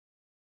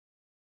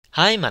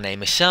Hi, my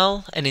name is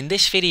Sal, and in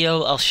this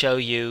video I'll show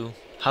you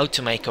how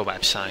to make a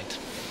website.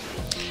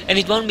 And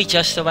it won't be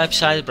just a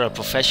website, but a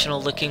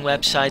professional looking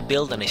website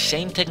built on the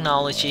same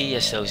technology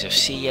as those of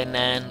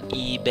CNN,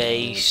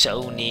 eBay,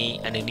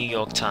 Sony and the New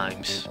York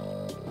Times.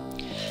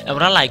 And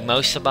what I like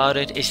most about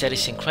it is that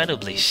it's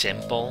incredibly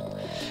simple,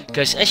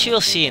 because as you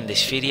will see in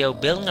this video,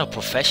 building a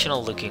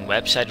professional looking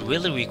website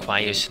really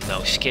requires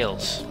no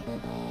skills.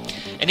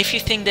 And if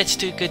you think that's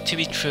too good to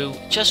be true,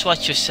 just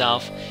watch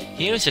yourself.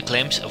 Here is a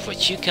glimpse of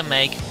what you can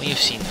make when you've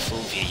seen the full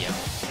video.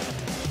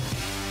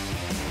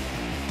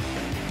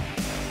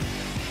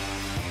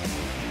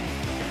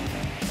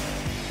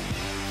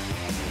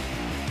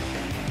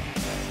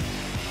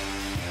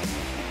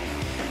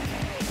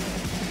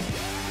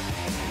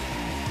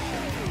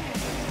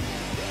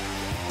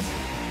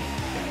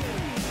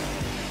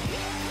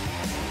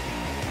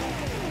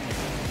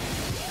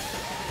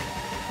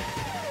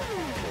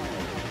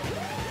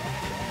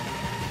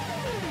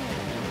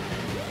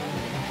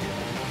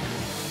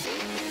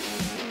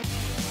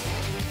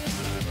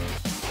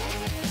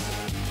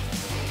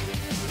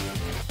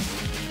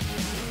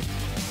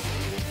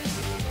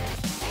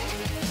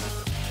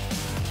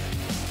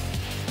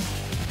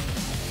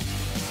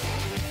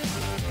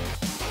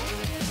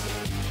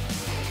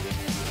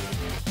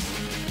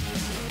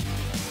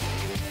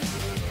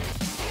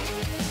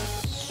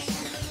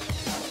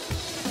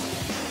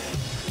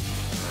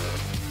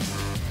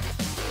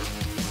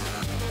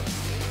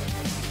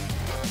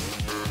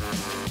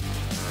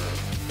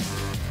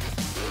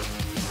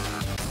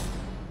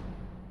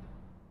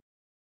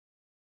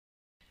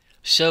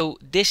 So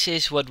this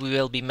is what we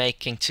will be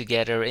making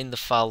together in the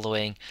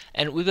following,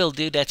 and we will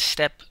do that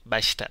step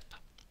by step.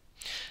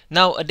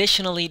 Now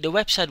additionally, the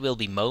website will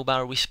be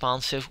mobile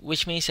responsive,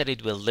 which means that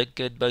it will look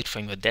good both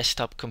from your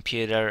desktop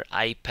computer,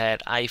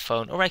 iPad,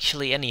 iPhone or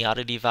actually any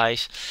other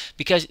device,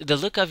 because the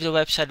look of the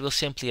website will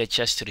simply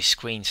adjust to the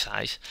screen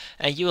size,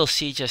 and you will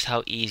see just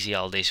how easy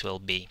all this will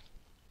be.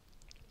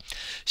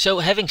 So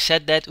having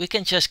said that, we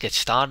can just get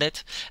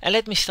started, and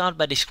let me start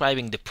by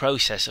describing the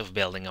process of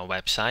building a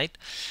website.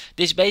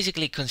 This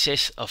basically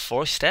consists of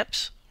 4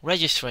 steps: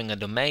 registering a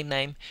domain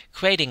name,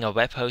 creating a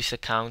web host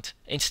account,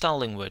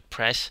 installing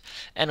WordPress,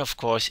 and of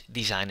course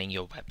designing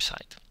your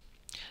website.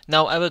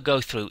 Now I will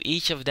go through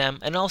each of them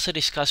and also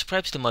discuss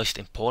perhaps the most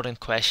important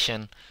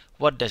question: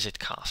 what does it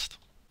cost?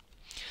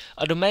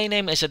 A domain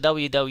name is a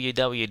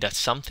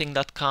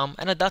www.something.com,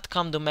 and a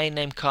 .com domain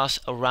name costs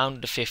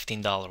around the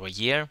 $15 a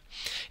year.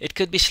 It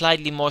could be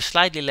slightly more,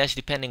 slightly less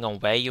depending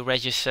on where you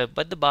register,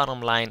 but the bottom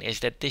line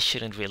is that this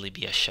shouldn't really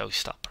be a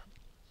showstopper.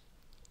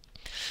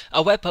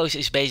 A web host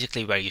is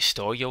basically where you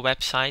store your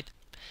website.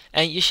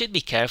 And you should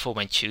be careful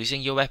when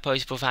choosing your web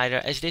host provider,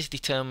 as this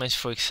determines,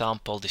 for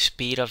example, the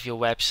speed of your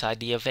website,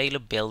 the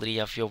availability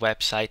of your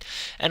website,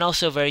 and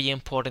also very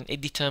important,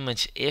 it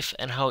determines if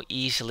and how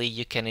easily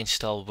you can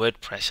install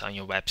WordPress on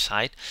your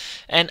website.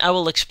 And I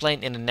will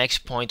explain in the next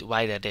point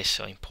why that is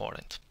so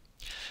important.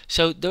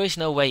 So there is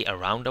no way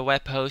around a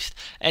web host,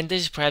 and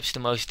this is perhaps the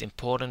most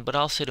important but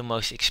also the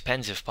most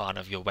expensive part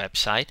of your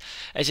website,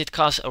 as it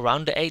costs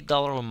around the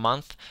 $8 a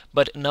month,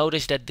 but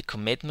notice that the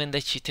commitment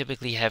that you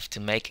typically have to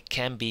make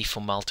can be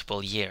for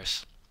multiple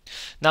years.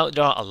 Now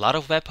there are a lot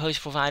of web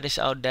host providers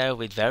out there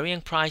with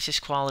varying prices,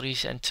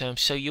 qualities and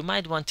terms, so you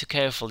might want to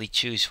carefully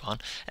choose one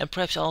and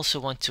perhaps also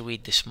want to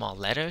read the small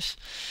letters.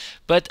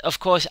 But of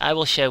course I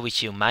will share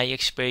with you my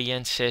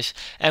experiences,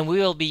 and we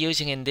will be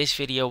using in this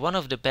video one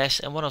of the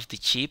best and one of the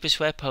cheapest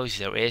web hosts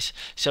there is,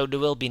 so there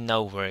will be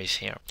no worries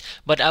here.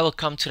 But I will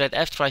come to that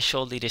after I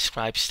shortly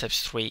describe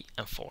steps 3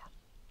 and 4.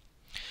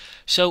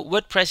 So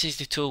WordPress is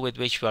the tool with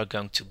which we are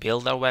going to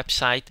build our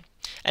website.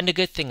 And the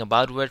good thing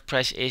about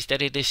WordPress is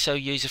that it is so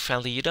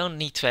user-friendly. You don't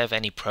need to have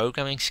any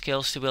programming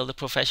skills to build a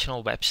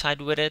professional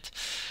website with it.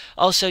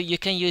 Also, you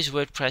can use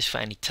WordPress for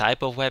any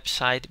type of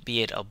website,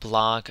 be it a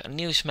blog, a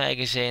news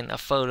magazine, a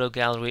photo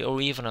gallery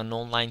or even an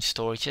online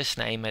store, just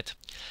name it.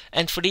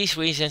 And for these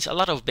reasons, a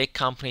lot of big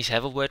companies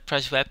have a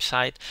WordPress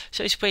website,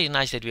 so it's pretty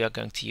nice that we are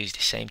going to use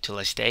the same tool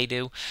as they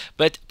do.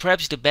 But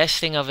perhaps the best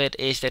thing of it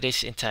is that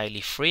it's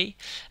entirely free,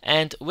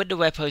 and with the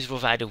web host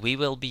provider we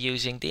will be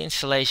using, the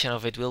installation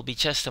of it will be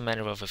just a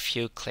matter of a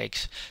few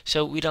clicks,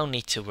 so we don't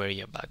need to worry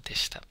about this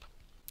step.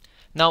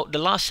 Now the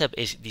last step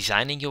is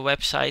designing your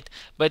website,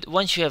 but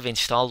once you have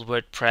installed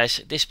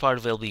WordPress, this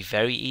part will be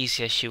very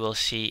easy, as you will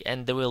see,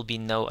 and there will be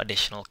no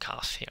additional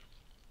cost here.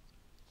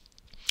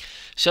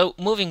 So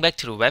moving back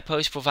to the web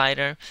host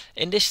provider,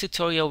 in this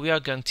tutorial we are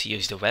going to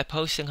use the web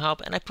hosting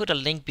hub, and I put a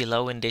link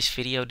below in this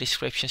video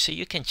description so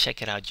you can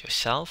check it out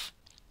yourself.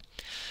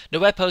 The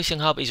web hosting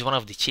hub is one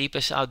of the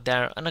cheapest out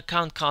there. An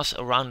account costs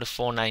around the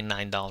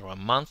 $4.99 a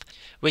month,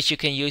 which you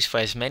can use for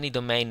as many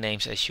domain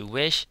names as you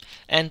wish,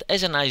 and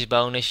as a nice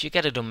bonus you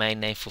get a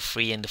domain name for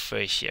free in the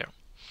first year.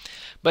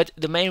 But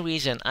the main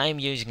reason I'm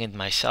using it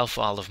myself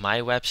for all of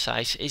my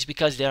websites is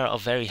because they are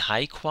of very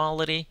high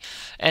quality,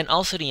 and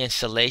also the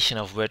installation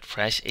of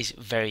WordPress is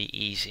very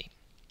easy.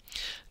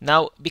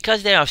 Now,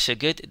 because they are so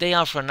good, they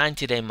offer a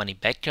 90-day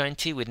money-back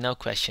guarantee with no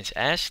questions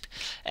asked,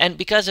 and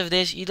because of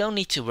this, you don't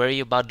need to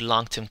worry about the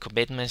long-term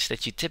commitments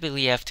that you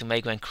typically have to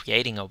make when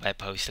creating a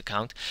web host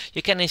account.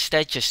 You can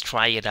instead just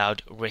try it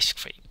out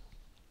risk-free.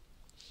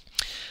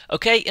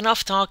 Okay,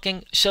 enough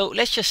talking, so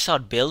let's just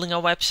start building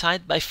our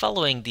website by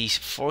following these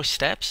 4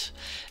 steps.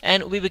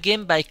 And we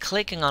begin by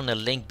clicking on the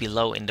link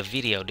below in the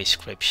video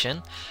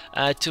description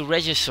to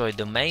register a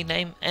domain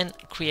name and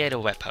create a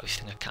web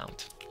hosting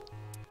account.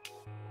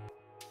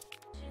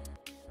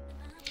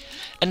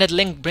 And that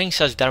link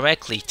brings us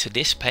directly to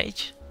this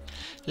page.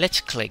 Let's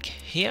click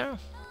here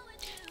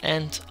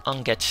and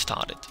on Get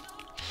Started.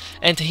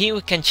 And here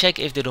we can check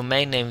if the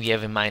domain name we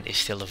have in mind is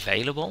still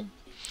available.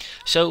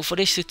 So for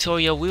this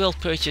tutorial we will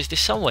purchase the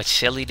somewhat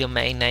silly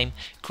domain name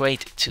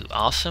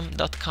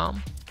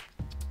great2awesome.com.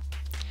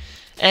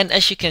 And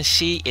as you can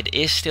see, it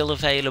is still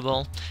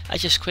available. I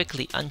just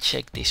quickly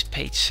uncheck this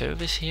paid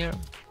service here.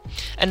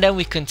 And then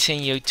we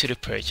continue to the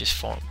purchase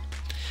form.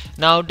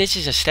 Now this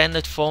is a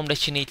standard form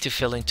that you need to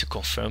fill in to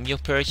confirm your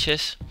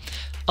purchase.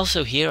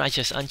 Also here I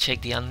just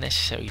uncheck the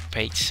unnecessary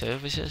paid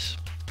services.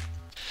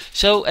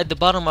 So at the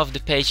bottom of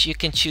the page you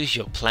can choose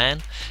your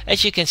plan.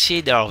 As you can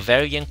see, there are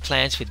varying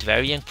plans with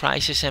varying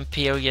prices and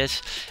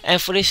periods,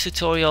 and for this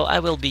tutorial I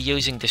will be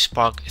using the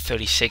Spark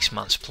 36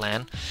 months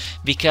plan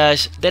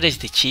because that is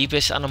the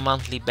cheapest on a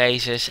monthly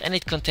basis and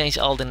it contains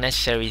all the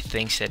necessary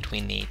things that we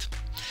need.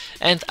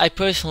 And I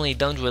personally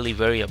don't really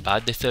worry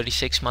about the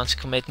 36 months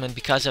commitment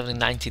because of the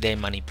 90-day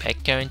money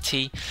back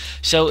guarantee,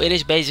 so it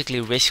is basically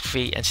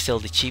risk-free and still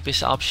the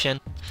cheapest option.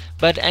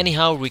 But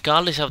anyhow,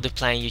 regardless of the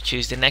plan you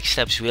choose, the next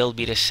steps will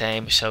be the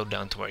same, so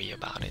don't worry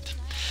about it.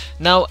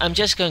 Now I'm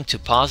just going to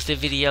pause the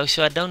video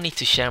so I don't need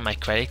to share my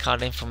credit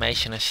card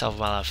information and stuff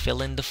while I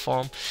fill in the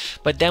form,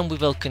 but then we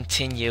will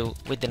continue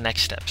with the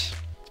next steps.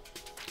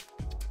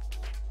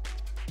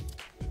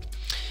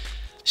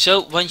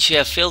 So once you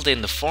have filled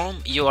in the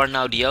form, you are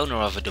now the owner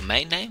of a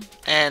domain name,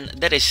 and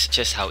that is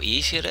just how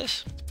easy it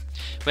is.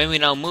 When we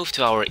now move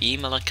to our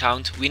email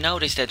account, we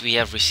notice that we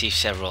have received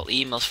several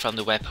emails from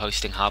the web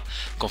hosting hub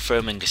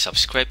confirming the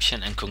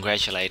subscription and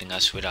congratulating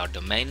us with our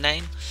domain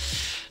name.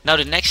 Now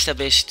the next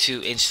step is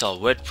to install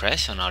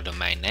WordPress on our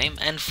domain name,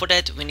 and for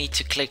that we need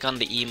to click on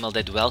the email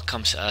that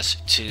welcomes us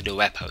to the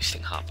web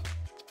hosting hub.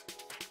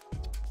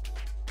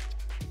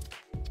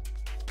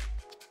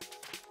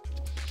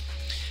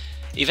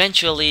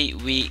 Eventually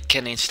we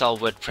can install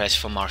WordPress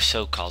from our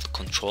so-called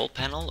control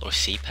panel or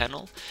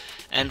cPanel,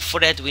 and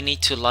for that we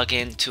need to log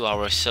in to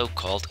our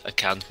so-called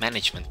account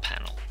management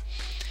panel.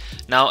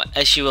 Now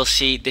as you will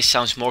see, this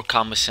sounds more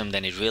cumbersome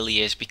than it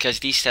really is because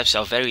these steps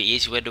are very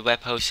easy with the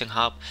web hosting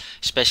hub,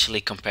 especially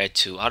compared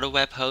to other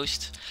web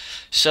hosts.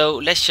 So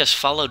let's just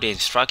follow the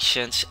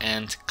instructions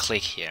and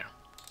click here.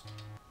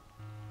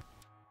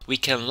 We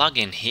can log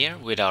in here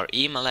with our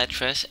email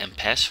address and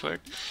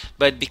password,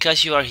 but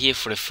because you are here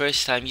for the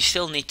first time you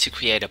still need to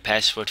create a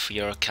password for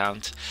your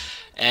account,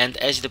 and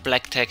as the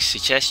black text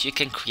suggests, you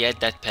can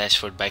create that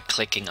password by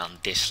clicking on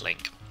this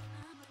link.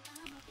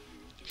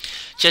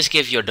 Just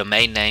give your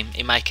domain name,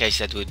 in my case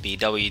that would be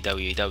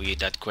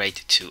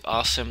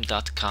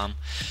www.great2awesome.com,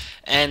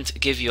 and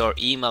give your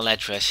email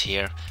address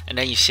here, and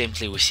then you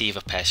simply receive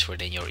a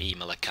password in your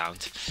email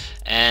account,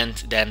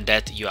 and then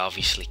that you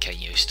obviously can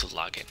use to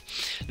log in.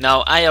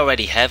 Now I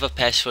already have a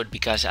password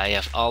because I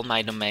have all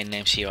my domain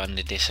names here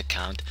under this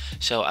account,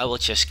 so I will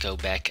just go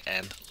back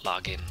and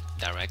log in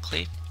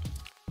directly.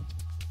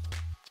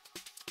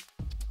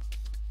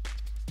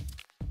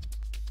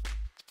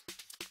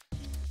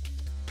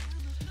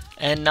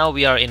 And now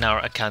we are in our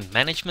account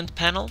management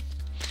panel.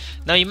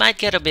 Now you might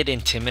get a bit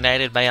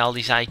intimidated by all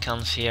these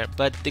icons here,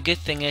 but the good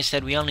thing is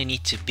that we only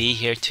need to be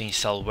here to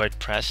install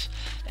WordPress,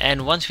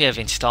 and once we have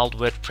installed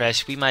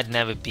WordPress we might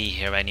never be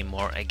here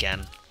anymore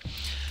again.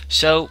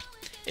 So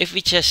if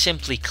we just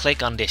simply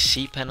click on this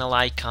cPanel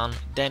icon,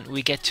 then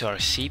we get to our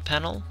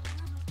cPanel.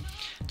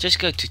 Just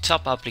go to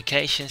top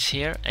applications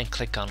here and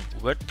click on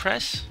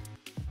WordPress,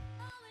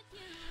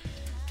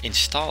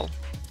 install,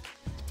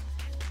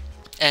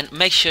 and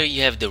make sure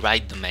you have the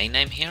right domain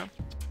name here.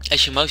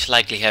 As you most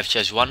likely have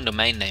just one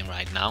domain name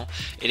right now,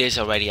 it is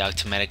already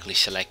automatically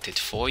selected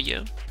for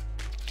you.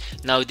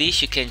 Now these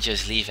you can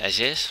just leave as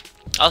is.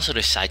 Also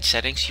the site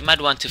settings, you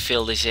might want to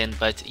fill this in,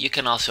 but you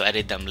can also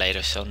edit them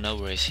later, so no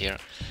worries here.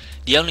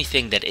 The only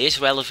thing that is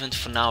relevant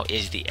for now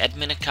is the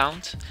admin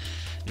account.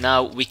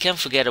 Now we can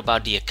forget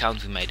about the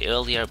account we made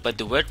earlier, but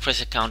the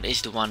WordPress account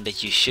is the one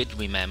that you should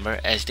remember,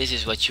 as this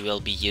is what you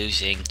will be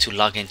using to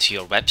log into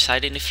your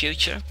website in the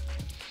future.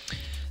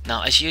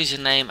 Now as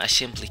username I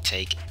simply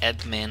take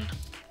admin,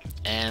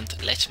 and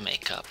let's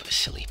make up a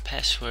silly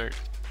password.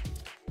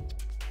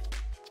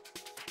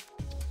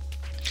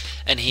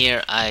 And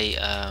here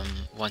I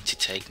want to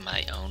take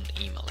my own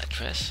email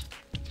address.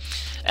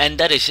 And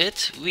that is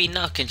it. We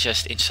now can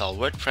just install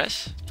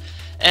WordPress.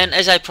 And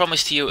as I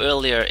promised to you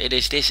earlier, it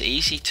is this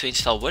easy to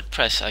install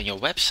WordPress on your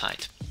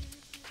website.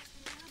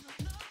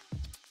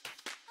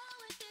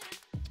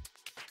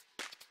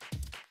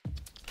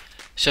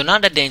 So now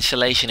that the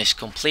installation is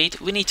complete,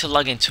 we need to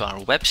log into our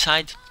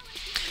website.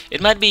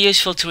 It might be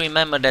useful to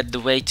remember that the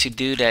way to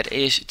do that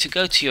is to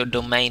go to your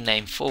domain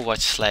name /wp-admin,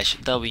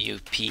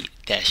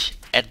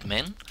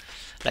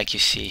 like you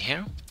see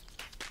here.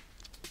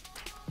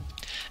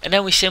 And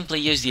then we simply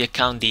use the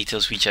account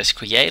details we just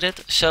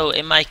created. So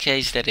in my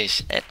case that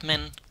is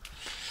admin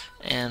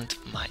and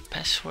my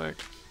password.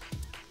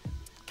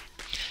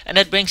 And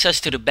that brings us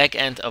to the back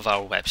end of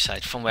our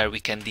website, from where we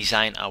can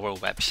design our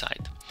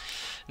website.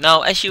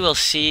 Now, as you will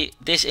see,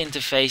 this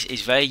interface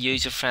is very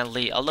user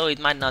friendly, although it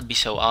might not be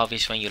so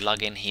obvious when you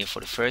log in here for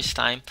the first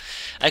time.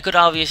 I could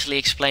obviously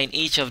explain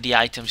each of the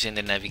items in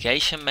the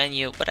navigation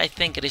menu, but I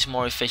think it is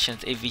more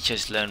efficient if we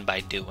just learn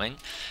by doing.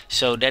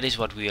 So that is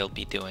what we will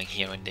be doing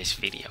here in this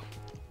video.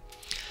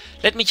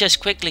 Let me just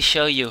quickly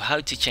show you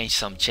how to change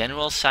some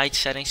general site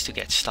settings to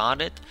get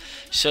started.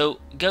 So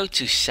go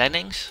to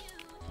Settings,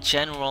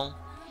 General,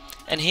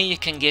 and here you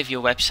can give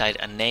your website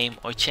a name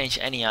or change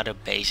any other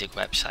basic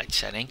website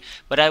setting,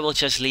 but I will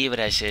just leave it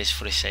as is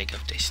for the sake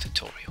of this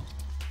tutorial.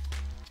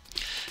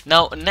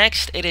 Now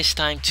next it is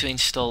time to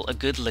install a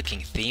good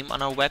looking theme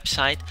on our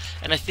website,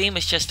 and a theme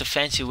is just a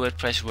fancy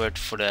WordPress word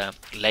for the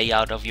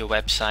layout of your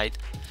website.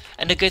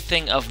 And the good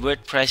thing of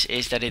WordPress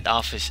is that it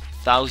offers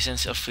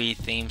thousands of free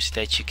themes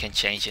that you can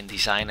change and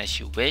design as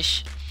you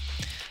wish.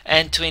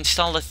 And to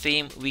install a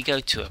theme we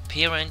go to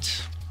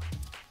Appearance,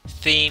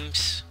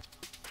 Themes,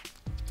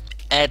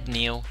 Add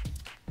New,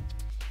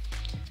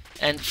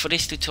 and for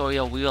this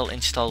tutorial we will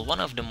install one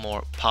of the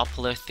more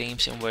popular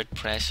themes in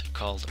WordPress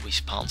called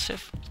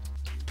Responsive,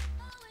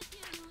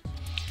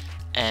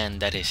 and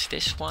that is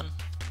this one,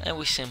 and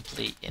we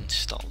simply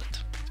install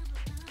it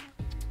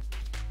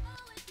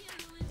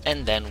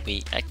and then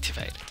we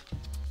activate it.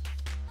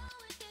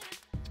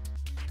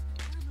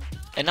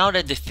 And now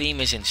that the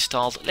theme is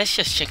installed, let's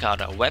just check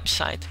out our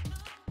website.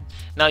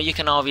 Now you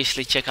can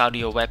obviously check out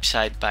your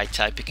website by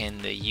typing in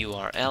the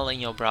URL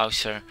in your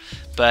browser,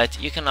 but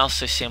you can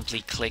also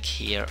simply click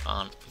here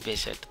on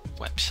Visit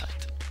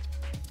Website.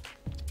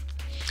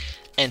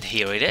 And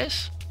here it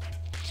is.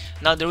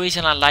 Now the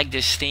reason I like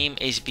this theme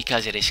is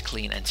because it is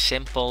clean and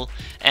simple,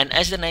 and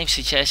as the name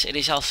suggests, it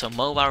is also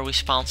mobile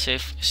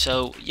responsive,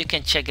 so you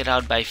can check it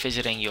out by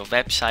visiting your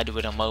website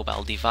with a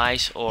mobile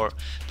device, or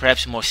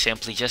perhaps more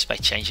simply just by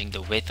changing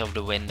the width of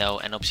the window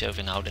and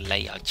observing how the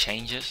layout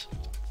changes.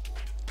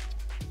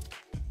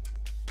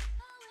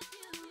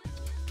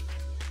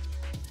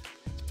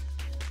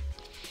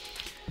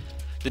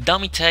 The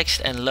dummy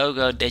text and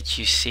logo that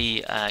you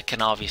see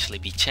can obviously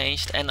be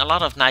changed, and a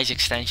lot of nice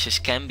extensions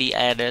can be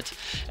added,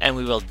 and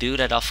we will do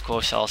that of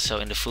course also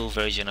in the full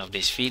version of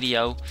this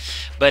video.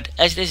 But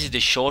as this is the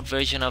short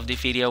version of the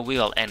video, we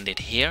will end it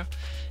here.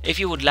 If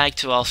you would like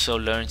to also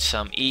learn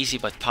some easy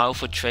but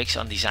powerful tricks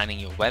on designing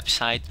your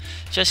website,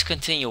 just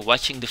continue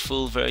watching the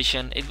full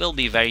version. It will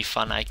be very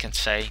fun, I can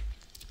say.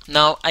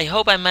 Now I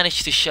hope I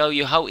managed to show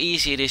you how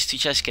easy it is to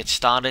just get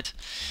started.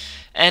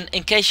 And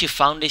in case you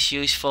found this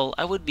useful,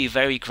 I would be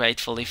very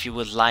grateful if you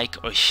would like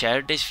or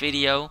share this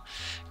video,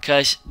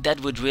 because that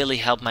would really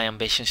help my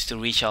ambitions to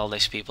reach all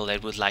those people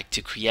that would like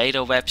to create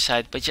a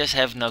website but just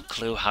have no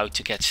clue how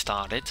to get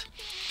started.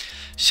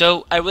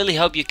 So I really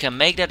hope you can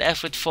make that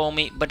effort for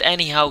me, but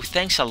anyhow,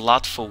 thanks a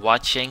lot for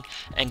watching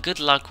and good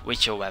luck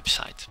with your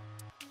website.